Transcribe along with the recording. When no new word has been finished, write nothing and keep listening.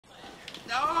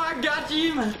I got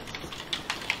you.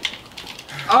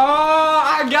 Oh,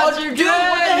 I got you good.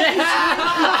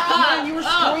 Man, you were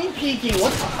screen peeking.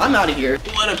 What? I'm out of here.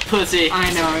 What a pussy.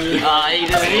 I know. He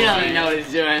doesn't even know what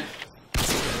he's doing.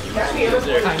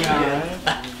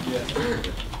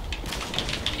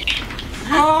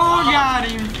 Oh, got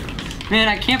him. Man,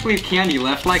 I can't believe Candy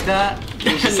left like that.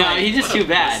 He's just no, he's just too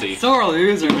bad. Sore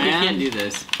loser, man. You can't do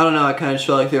this. I don't know, I kind of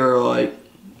feel like they were like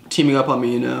teaming up on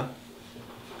me, you know.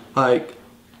 Like,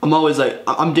 I'm always like,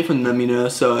 I'm different than them, you know,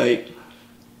 so like,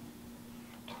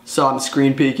 saw them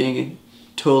screen peeking,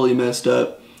 totally messed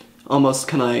up. Almost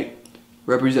kind of like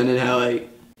represented how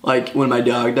like when my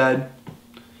dog died,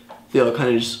 they'll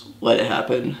kind of just let it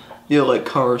happen. They'll like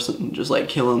car or something, just like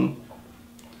kill him.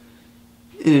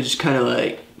 And it just kind of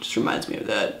like, just reminds me of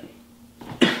that.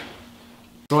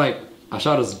 So like, I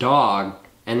shot his dog,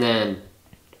 and then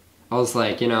I was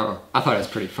like, you know, I thought it was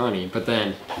pretty funny, but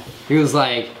then he was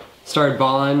like, started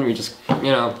bawling, we just,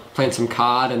 you know, playing some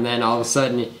COD, and then all of a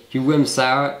sudden he wimps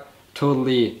out,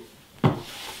 totally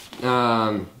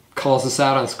calls us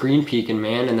out on screen peeking,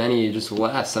 man, and then he just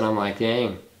left, and I'm like,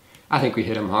 dang, I think we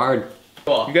hit him hard.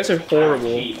 You guys are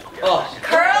horrible. Oh.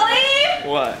 Curly!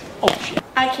 What? Oh shit.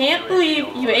 I can't believe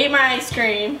you ate my ice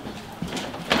cream.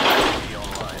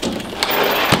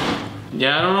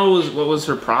 Yeah, I don't know what was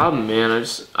her problem, man.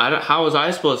 How was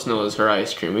I supposed to know it was her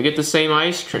ice cream? We get the same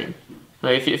ice cream.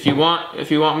 Like if you want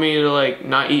me to like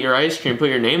not eat your ice cream, put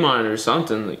your name on it or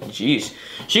something. Like, jeez,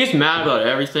 she gets mad about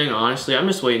everything. Honestly, I'm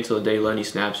just waiting until the day Lenny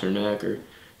snaps her neck or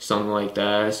something like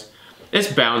that.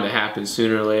 It's bound to happen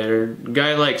sooner or later.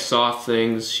 Guy likes soft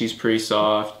things. She's pretty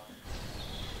soft.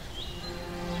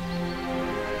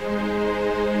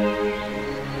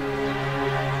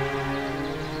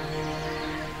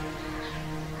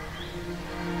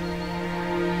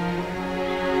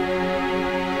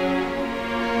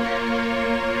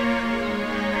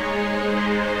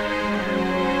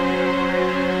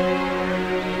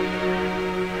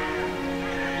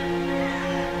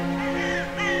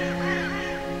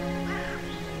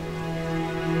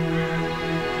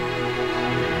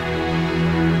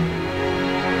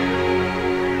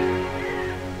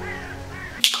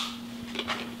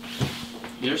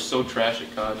 You're so trash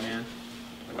at COD, man.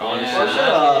 Like, honestly. Shut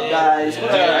up, guys. Dude,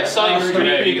 I saw you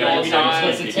screen peeking all the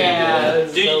time.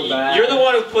 Dude, you're the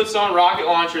one who puts on rocket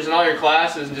launchers in all your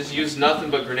classes and just uses nothing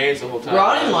but grenades the whole time. Bro,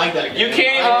 I didn't like that. You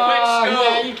can't even quick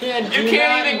scope. You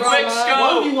can't even quick scope.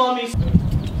 What do you want me?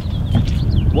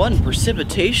 One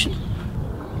precipitation.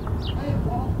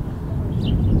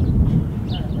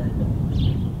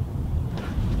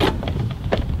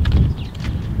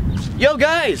 Yo,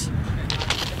 guys.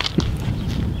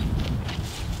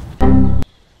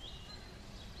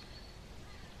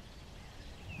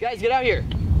 Guys, get out here.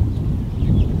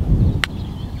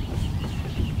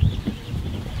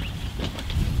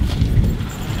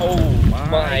 Oh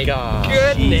my god.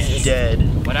 Goodness. He's dead.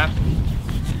 What happened?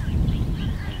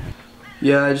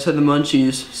 Yeah, I just had the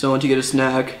munchies, so I went to get a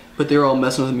snack, but they were all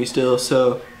messing with me still,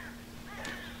 so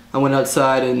I went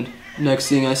outside and next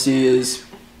thing I see is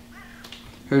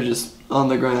her just on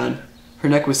the ground. Her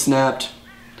neck was snapped,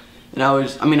 and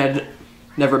I'm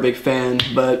never a big fan,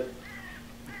 but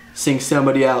seeing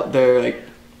somebody out there like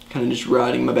kind of just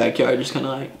riding my backyard, just kind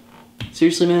of like,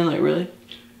 seriously, man, like really?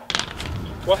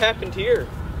 What happened here?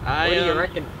 What do you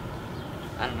reckon?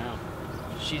 I don't know.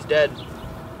 She's dead.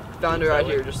 Found her out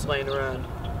here just laying around,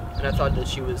 and I thought that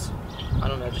she was, I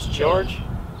don't know, just chilling. George,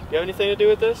 you have anything to do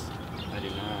with this? I do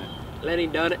not. Lenny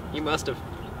done it, you must have.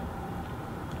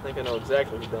 I think I know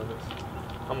exactly who's done this.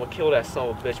 I'm gonna kill that son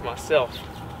of a bitch myself.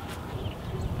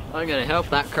 I'm gonna help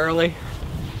that Curly.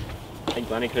 I think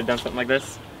Lenny could have done something like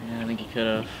this. Yeah, I think he could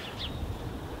have.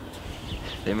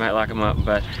 They might lock him up,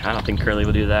 but I don't think Curly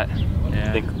will do that. Yeah.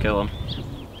 I think we'll kill him.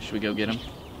 Should we go get him?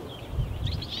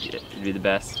 Yeah, it'd be the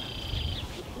best.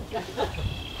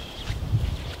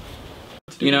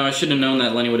 You know, I should have known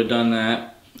that Lenny would have done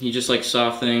that. He just likes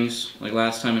soft things, like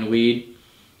last time in weed.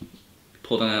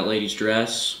 Pulled on that lady's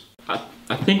dress.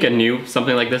 I think I knew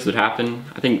something like this would happen.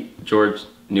 I think George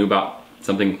knew about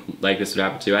something like this would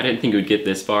happen too. I didn't think it would get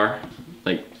this far.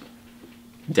 Like,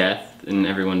 death and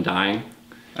everyone dying.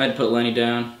 I'd put Lenny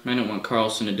down. I didn't want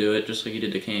Carlson to do it, just like he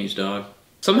did to Candy's dog.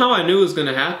 Somehow I knew it was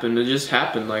gonna happen. It just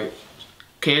happened. Like,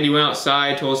 Candy went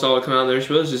outside, told us all to come out there.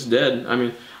 She was just dead. I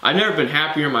mean, I've never been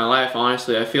happier in my life,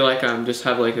 honestly. I feel like I'm just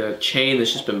have like a chain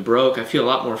that's just been broke. I feel a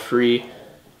lot more free.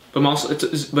 But I'm also,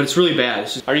 but it's really bad.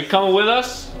 It's just, are you coming with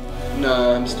us?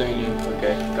 No, I'm staying here.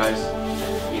 Okay, guys,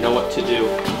 you know what to do.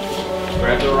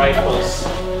 Grab the rifles.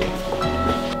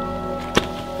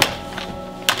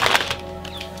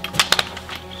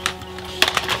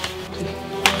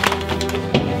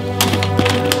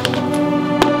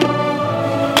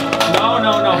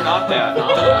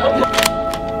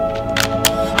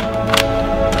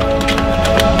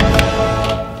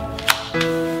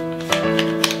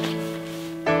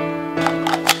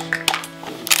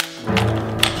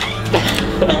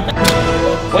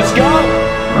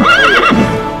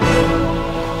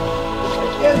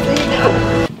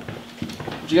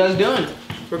 What you guys doing?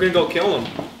 We're gonna go kill him.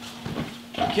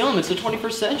 Kill him. It's the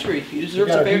 21st century. He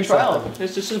deserves a fair trial.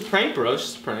 It's just a prank, bro. It's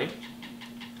just a prank.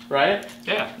 Right?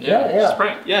 Yeah. It's a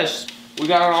prank. Yeah, we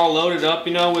got it all loaded up,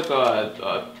 you know, with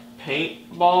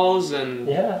paintballs and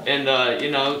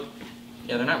you know.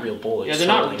 Yeah, they're not real bullets. Yeah,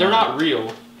 they're not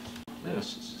real. Yeah,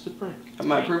 it's just a prank. At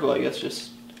my approval, I guess.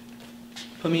 Just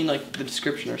put me in like the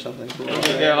description or something.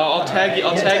 Yeah, I'll tag you.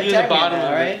 I'll tag you in the bottom.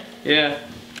 All right. Yeah.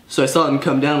 So I saw them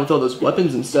come down with all those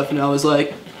weapons and stuff, and I was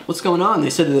like, "What's going on?" They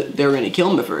said that they were gonna kill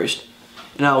him at first,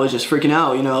 and I was just freaking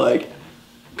out. You know, like,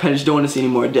 kind of just don't want to see any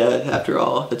more death after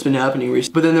all that's been happening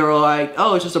recently. But then they were like,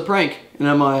 "Oh, it's just a prank," and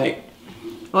I'm like,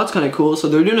 "Well, that's kind of cool." So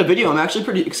they're doing a video. I'm actually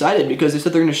pretty excited because they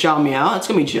said they're gonna shout me out. It's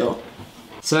gonna be chill.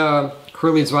 So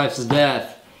Curly's wife's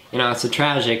death, you know, it's a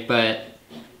tragic, but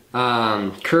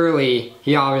Curly,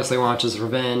 he obviously wants his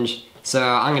revenge. So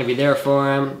I'm gonna be there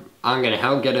for him. I'm gonna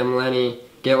help get Lenny,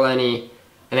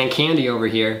 and then Candy over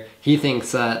here, he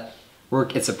thinks that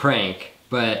it's a prank,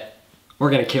 but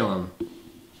we're gonna kill him.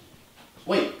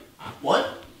 Wait,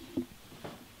 what?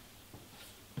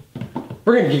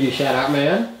 We're gonna give you a shout out,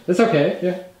 man. It's okay,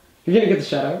 yeah. You're gonna get the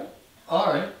shout out.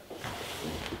 Alright.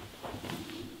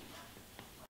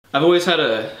 I've always had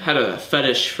a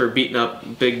fetish for beating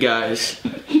up big guys.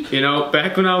 You know,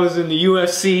 back when I was in the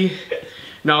UFC,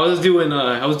 no, I was doing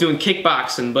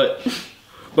kickboxing, but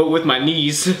with my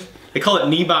knees. They call it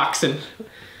knee boxing.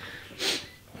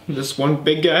 This one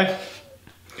big guy,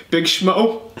 big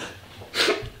schmo.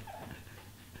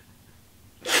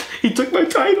 He took my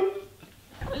title.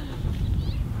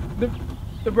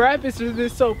 The rabbits are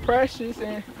just so precious,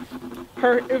 and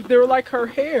if they were like her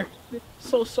hair,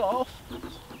 so soft,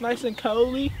 nice and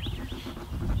curly.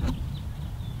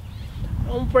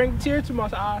 Don't bring a tear to my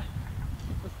eye.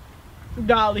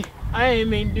 Dolly, I ain't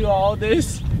mean to do all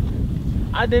this.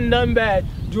 I did nothing bad.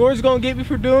 George's gonna get me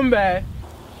for doing bad.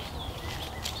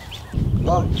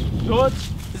 George,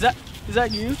 is that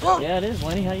you? Yeah, it is,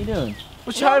 Lenny. How you doing?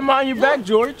 What you hiding behind your back,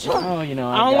 George? Oh, you know,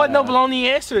 I don't want no baloney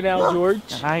answer now,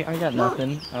 George. I got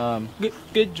nothing.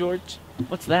 Good, George.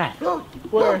 What's that?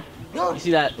 Where? You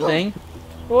see that thing?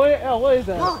 What is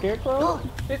that? A scarecrow?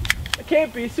 It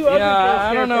can't be. It's too ugly for a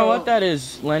I don't know scarecrow. what that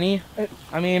is, Lenny.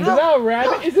 I mean, Is that a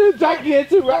rabbit? Is it a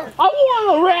gigantic rabbit? I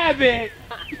want a rabbit!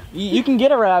 you can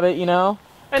get a rabbit, you know.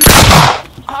 And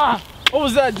what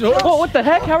was that, George? Whoa, what the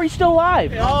heck? How are you still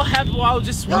alive? It all happened while I was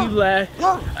just wee lad.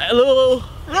 A little,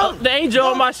 the angel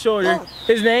on my shoulder.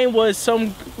 His name was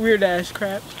some weird ass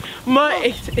crap.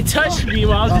 It touched me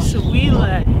while I was just a wee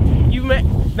lad. You may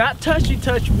not touch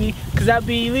me, cause that'd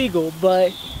be illegal.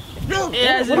 But What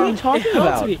are you talking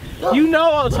about? Me. You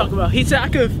know what I'm talking about. He said I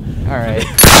could. All right.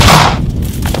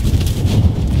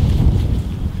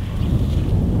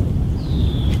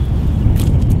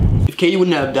 If Katie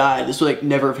wouldn't have died, this would like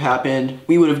never have happened.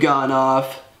 We would have gone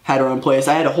off, had our own place.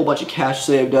 I had a whole bunch of cash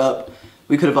saved up.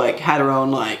 We could have like had our own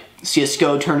like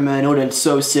CSGO tournament. It would have been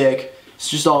so sick. It's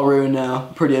just all ruined now.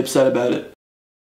 I'm pretty upset about it.